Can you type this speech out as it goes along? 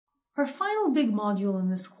Our final big module in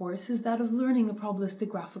this course is that of learning a probabilistic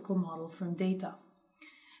graphical model from data.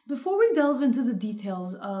 Before we delve into the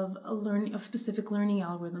details of specific learning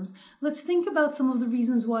algorithms, let's think about some of the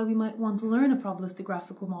reasons why we might want to learn a probabilistic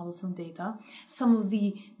graphical model from data, some of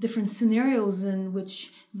the different scenarios in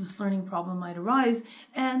which this learning problem might arise,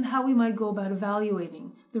 and how we might go about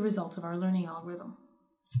evaluating the results of our learning algorithm.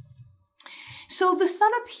 So the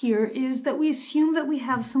setup here is that we assume that we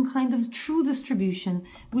have some kind of true distribution,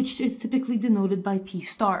 which is typically denoted by P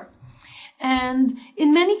star. And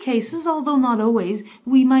in many cases, although not always,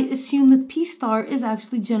 we might assume that P star is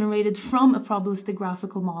actually generated from a probabilistic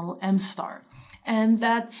graphical model M star. And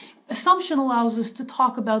that assumption allows us to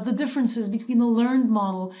talk about the differences between the learned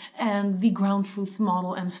model and the ground truth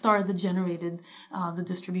model M star that generated the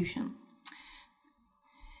distribution.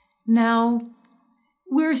 Now,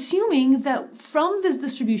 we're assuming that from this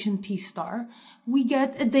distribution P star, we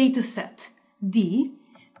get a data set D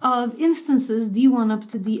of instances D1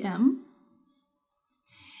 up to Dm.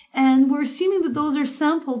 And we're assuming that those are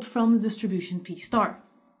sampled from the distribution P star.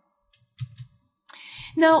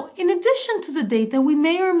 Now, in addition to the data, we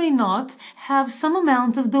may or may not have some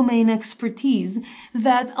amount of domain expertise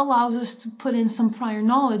that allows us to put in some prior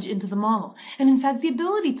knowledge into the model. And in fact, the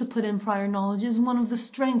ability to put in prior knowledge is one of the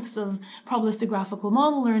strengths of probabilistic graphical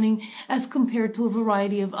model learning as compared to a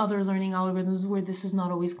variety of other learning algorithms where this is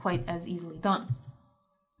not always quite as easily done.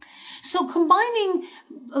 So combining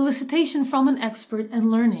elicitation from an expert and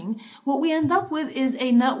learning, what we end up with is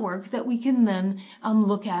a network that we can then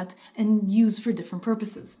look at and use for different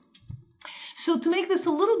purposes. So to make this a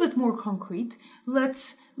little bit more concrete,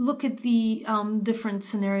 let's look at the different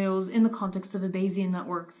scenarios in the context of a Bayesian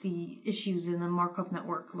network. The issues in a Markov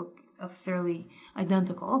network look fairly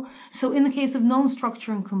identical. So in the case of known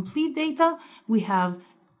structure and complete data, we have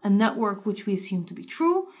a network which we assume to be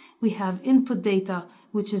true. We have input data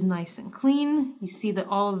which is nice and clean. You see that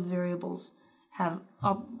all of the variables have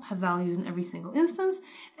values in every single instance.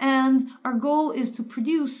 And our goal is to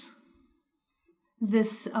produce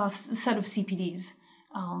this set of CPDs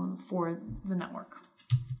for the network.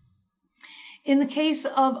 In the case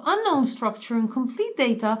of unknown structure and complete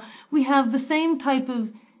data, we have the same type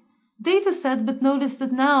of data set, but notice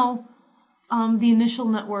that now the initial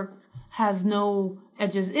network has no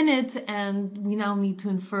edges in it, and we now need to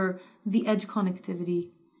infer the edge connectivity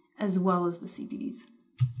as well as the CPDs.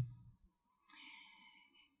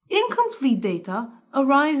 Incomplete data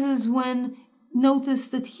arises when, notice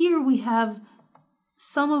that here we have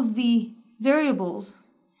some of the variables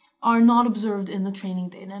are not observed in the training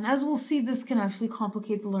data. And as we'll see, this can actually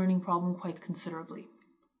complicate the learning problem quite considerably.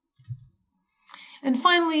 And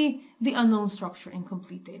finally, the unknown structure,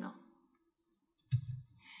 incomplete data.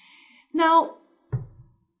 Now,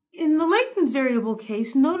 in the latent variable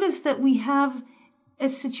case, notice that we have a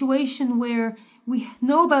situation where we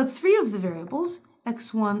know about 3 of the variables,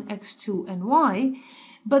 x1, x2, and y,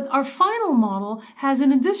 but our final model has,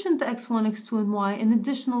 in addition to x1, x2, and y, an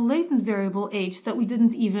additional latent variable h that we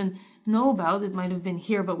didn't even know about. It might have been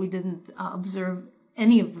here, but we didn't observe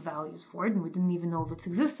any of the values for it, and we didn't even know of its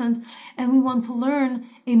existence. And we want to learn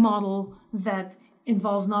a model that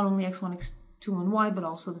involves not only x1, x2, and y, but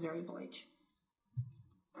also the variable h.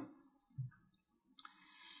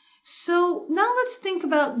 So now let's think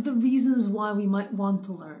about the reasons why we might want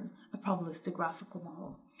to learn a probabilistic graphical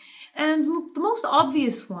model. And the most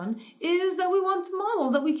obvious one is that we want a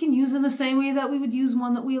model that we can use in the same way that we would use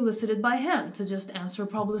one that we elicited by hand to just answer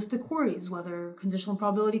probabilistic queries, whether conditional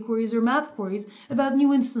probability queries or map queries, about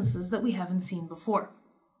new instances that we haven't seen before.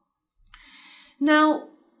 Now,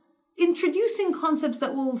 introducing concepts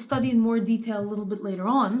that we'll study in more detail a little bit later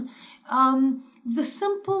on, the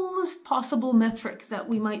simplest possible metric that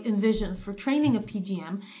we might envision for training a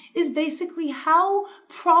PGM is basically how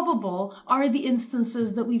probable are the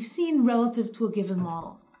instances that we've seen relative to a given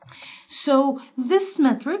model. So this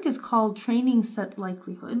metric is called training set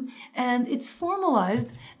likelihood, and it's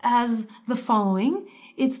formalized as the following.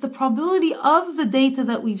 It's the probability of the data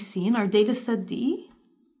that we've seen, our data set D,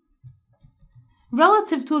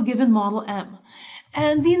 relative to a given model M.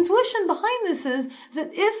 And the intuition behind this is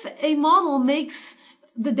that if a model makes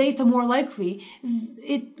the data more likely,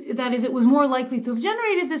 that is, it was more likely to have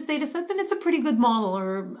generated this data set, then it's a pretty good model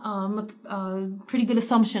or a pretty good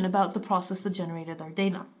assumption about the process that generated our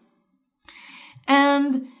data.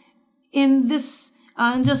 And in this,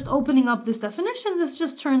 just opening up this definition, this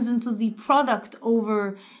just turns into the product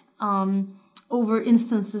over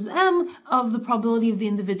instances M of the probability of the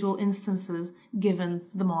individual instances given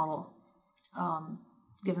the model,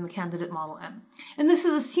 given the candidate model M. And this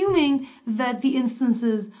is assuming that the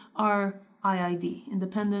instances are IID,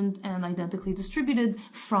 independent and identically distributed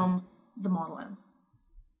from the model M.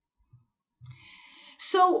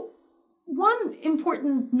 So one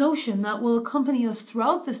important notion that will accompany us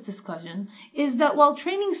throughout this discussion is that while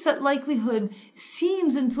training set likelihood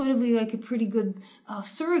seems intuitively like a pretty good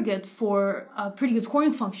surrogate for a pretty good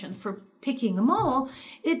scoring function for picking a model,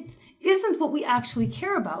 it isn't what we actually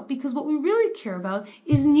care about, because what we really care about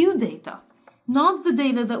is new data. Not the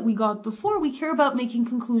data that we got before. We care about making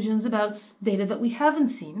conclusions about data that we haven't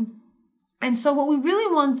seen. And so what we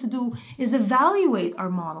really want to do is evaluate our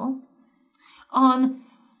model on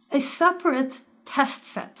a separate test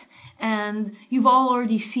set. And you've all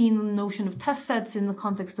already seen the notion of test sets in the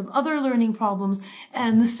context of other learning problems,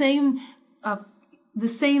 and the same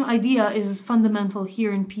idea is fundamental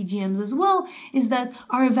here in PGMs as well, is that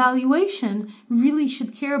our evaluation really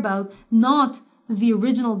should care about not the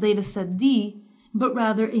original data set D, but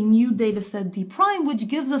rather a new data set D prime, which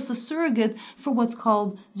gives us a surrogate for what's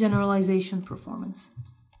called generalization performance.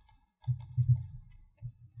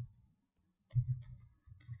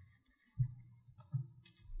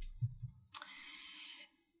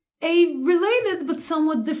 A related but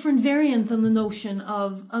somewhat different variant on the notion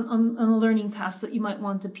of on a learning task that you might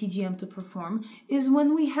want a PGM to perform is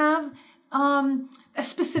when we have a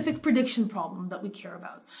specific prediction problem that we care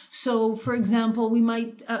about. So, for example, we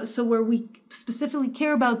might, where we specifically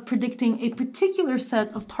care about predicting a particular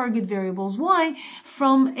set of target variables y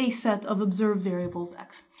from a set of observed variables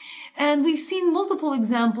x. And we've seen multiple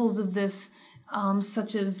examples of this,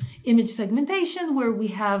 such as image segmentation, where we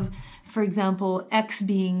have, for example, x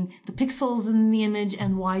being the pixels in the image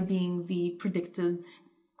and y being the predicted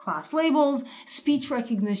class labels. Speech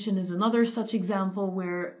recognition is another such example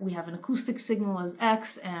where we have an acoustic signal as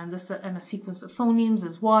x and a sequence of phonemes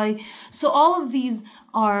as y. So all of these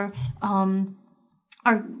are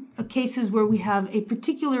cases where we have a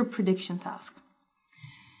particular prediction task.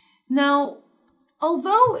 Now,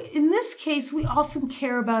 although in this case, we often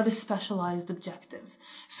care about a specialized objective.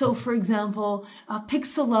 So, for example,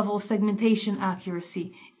 pixel level segmentation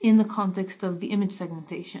accuracy in the context of the image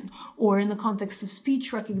segmentation, or in the context of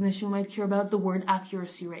speech recognition, we might care about the word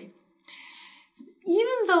accuracy rate.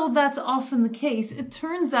 Even though that's often the case, it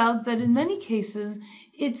turns out that in many cases,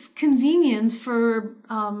 it's convenient for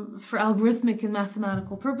algorithmic and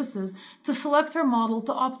mathematical purposes to select our model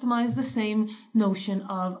to optimize the same notion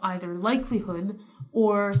of either likelihood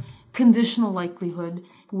or conditional likelihood,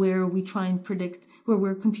 where we try and predict, where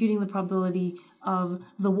we're computing the probability of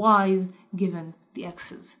the y's given the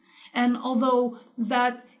x's. And although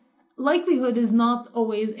that likelihood is not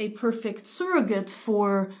always a perfect surrogate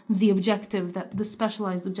for the objective, that the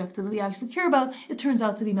specialized objective that we actually care about, it turns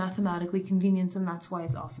out to be mathematically convenient, and that's why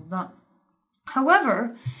it's often done.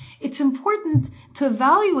 However, it's important to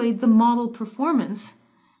evaluate the model performance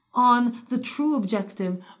on the true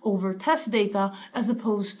objective over test data, as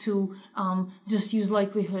opposed to just use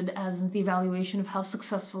likelihood as the evaluation of how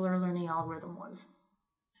successful our learning algorithm was.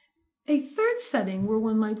 A third setting where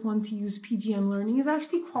one might want to use PGM learning is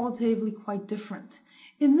actually qualitatively quite different.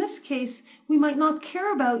 In this case, we might not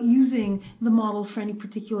care about using the model for any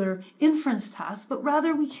particular inference task, but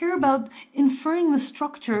rather we care about inferring the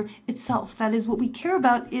structure itself. That is, what we care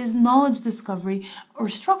about is knowledge discovery or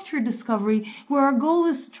structure discovery, where our goal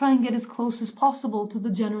is to try and get as close as possible to the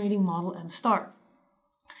generating model M star.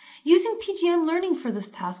 Using PGM learning for this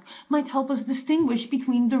task might help us distinguish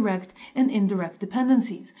between direct and indirect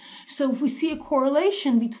dependencies. So if we see a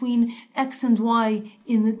correlation between x and y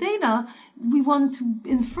in the data, we want to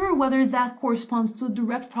infer whether that corresponds to a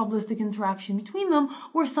direct probabilistic interaction between them,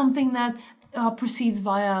 or something that proceeds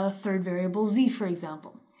via a third variable z, for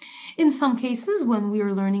example. In some cases, when we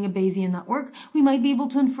are learning a Bayesian network, we might be able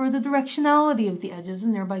to infer the directionality of the edges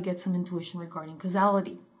and thereby get some intuition regarding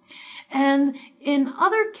causality. And in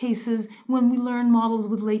other cases, when we learn models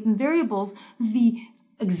with latent variables, the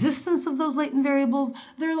existence of those latent variables,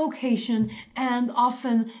 their location, and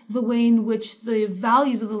often the way in which the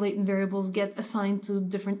values of the latent variables get assigned to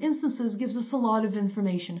different instances gives us a lot of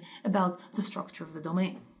information about the structure of the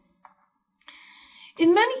domain.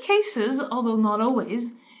 In many cases, although not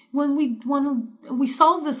always, when we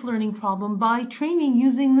solve this learning problem by training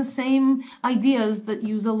using the same ideas that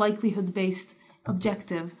use a likelihood-based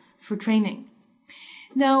objective for training.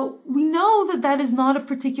 Now, we know that that is not a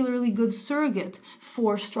particularly good surrogate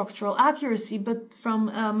for structural accuracy, but from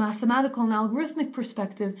a mathematical and algorithmic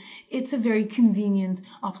perspective, it's a very convenient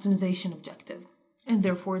optimization objective. And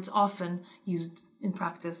therefore, it's often used in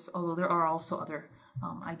practice, although there are also other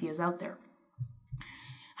ideas out there.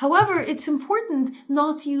 However, it's important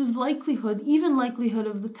not to use likelihood, even likelihood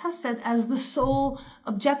of the test set, as the sole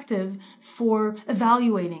objective for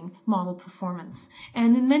evaluating model performance.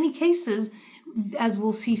 And in many cases, as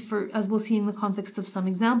we'll see in the context of some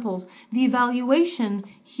examples, the evaluation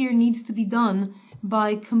here needs to be done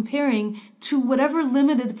by comparing to whatever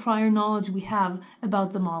limited prior knowledge we have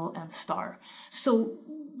about the model M star. So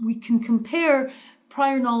we can compare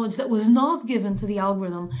prior knowledge that was not given to the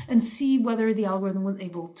algorithm and see whether the algorithm was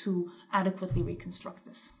able to adequately reconstruct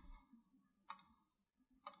this.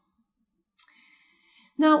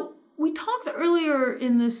 Now, we talked earlier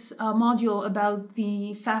in this module about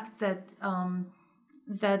the fact that,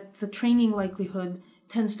 that the training likelihood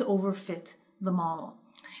tends to overfit the model.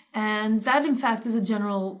 And that, in fact, is a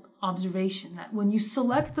general observation, that when you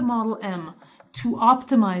select the model M to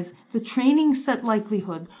optimize the training set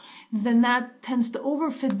likelihood, then that tends to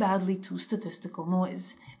overfit badly to statistical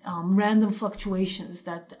noise, random fluctuations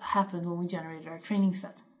that happened when we generated our training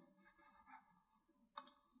set.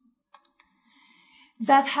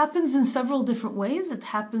 That happens in several different ways. It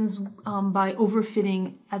happens by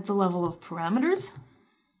overfitting at the level of parameters.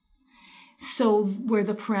 So where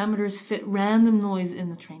the parameters fit random noise in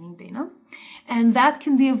the training data. And that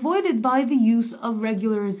can be avoided by the use of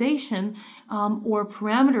regularization or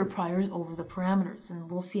parameter priors over the parameters. And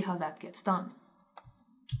we'll see how that gets done.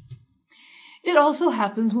 It also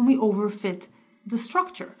happens when we overfit the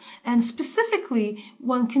structure. And specifically,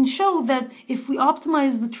 one can show that if we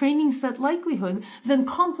optimize the training set likelihood, then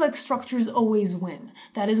complex structures always win.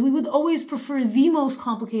 That is, we would always prefer the most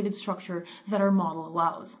complicated structure that our model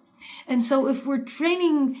allows. And so if we're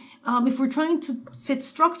trying to fit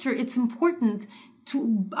structure, it's important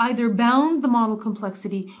to either bound the model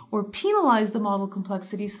complexity or penalize the model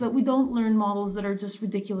complexity so that we don't learn models that are just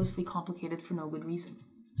ridiculously complicated for no good reason.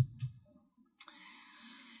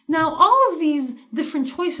 Now, all of these different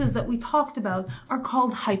choices that we talked about are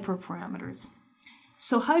called hyperparameters.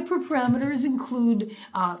 So hyperparameters include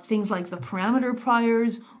things like the parameter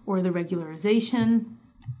priors or the regularization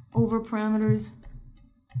over parameters,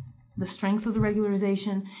 the strength of the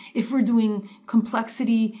regularization. If we're doing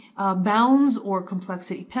complexity bounds or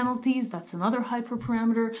complexity penalties, that's another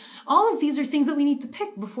hyperparameter. All of these are things that we need to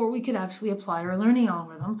pick before we could actually apply our learning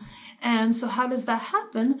algorithm. And so how does that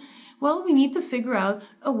happen? Well, we need to figure out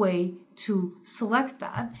a way to select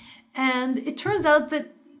that. And it turns out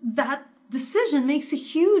that that decision makes a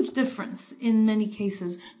huge difference in many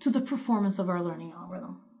cases to the performance of our learning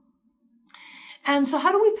algorithm. And so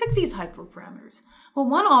how do we pick these hyperparameters? Well,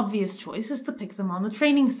 one obvious choice is to pick them on the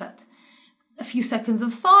training set. A few seconds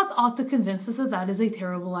of thought ought to convince us that that is a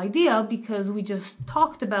terrible idea, because we just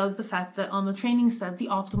talked about the fact that on the training set, the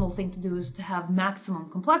optimal thing to do is to have maximum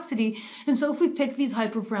complexity. And so if we pick these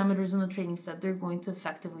hyperparameters in the training set, they're going to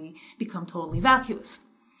effectively become totally vacuous.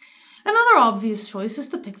 Another obvious choice is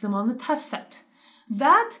to pick them on the test set.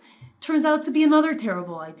 That turns out to be another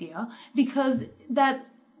terrible idea, because that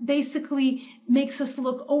basically makes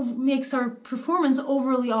our performance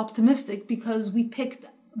overly optimistic, because we picked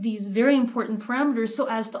these very important parameters so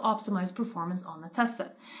as to optimize performance on the test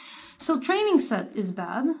set. So training set is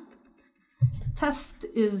bad, test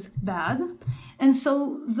is bad, and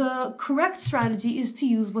so the correct strategy is to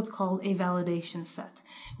use what's called a validation set,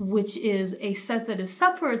 which is a set that is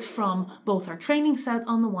separate from both our training set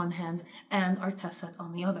on the one hand and our test set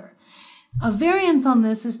on the other. A variant on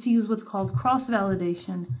this is to use what's called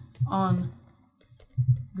cross-validation on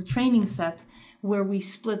the training set, where we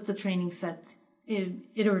split the training set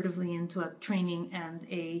iteratively into a training and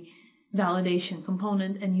a validation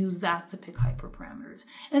component and use that to pick hyperparameters.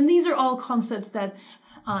 And these are all concepts that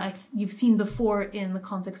you've seen before in the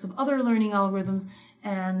context of other learning algorithms,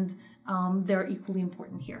 and they're equally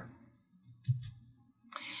important here.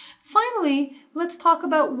 Finally, let's talk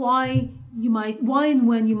about why and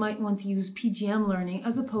when you might want to use PGM learning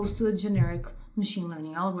as opposed to a generic machine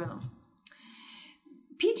learning algorithm.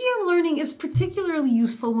 PGM learning is particularly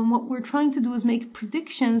useful when what we're trying to do is make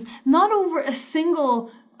predictions not over a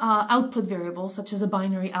single output variable, such as a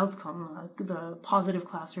binary outcome, the positive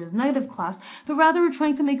class or the negative class, but rather we're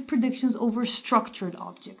trying to make predictions over structured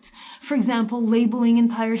objects. For example, labeling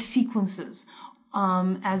entire sequences,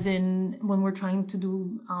 as in when we're trying to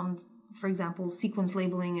do, for example, sequence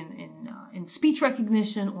labeling in speech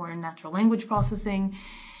recognition or in natural language processing.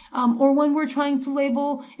 Or when we're trying to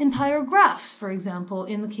label entire graphs, for example,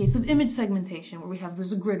 in the case of image segmentation, where we have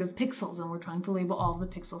this grid of pixels and we're trying to label all of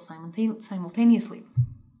the pixels simultaneously.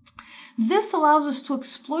 This allows us to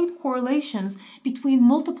exploit correlations between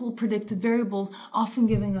multiple predicted variables, often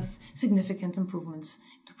giving us significant improvements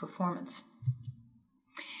to performance.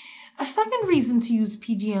 A second reason to use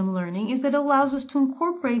PGM learning is that it allows us to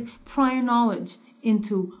incorporate prior knowledge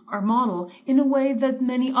into our model in a way that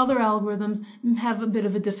many other algorithms have a bit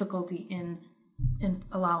of a difficulty in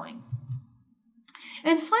allowing.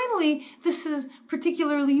 And finally, this is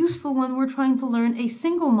particularly useful when we're trying to learn a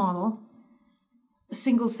single model, a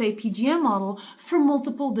single, say, PGM model for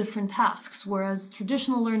multiple different tasks. Whereas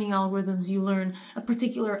traditional learning algorithms, you learn a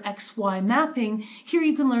particular XY mapping. Here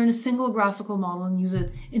you can learn a single graphical model and use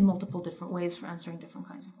it in multiple different ways for answering different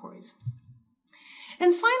kinds of queries.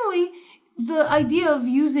 And finally, the idea of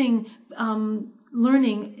using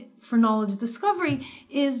learning for knowledge discovery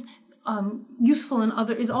is useful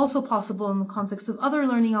is also possible in the context of other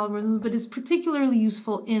learning algorithms, but is particularly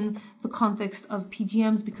useful in the context of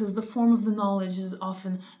PGMs because the form of the knowledge is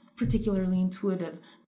often particularly intuitive.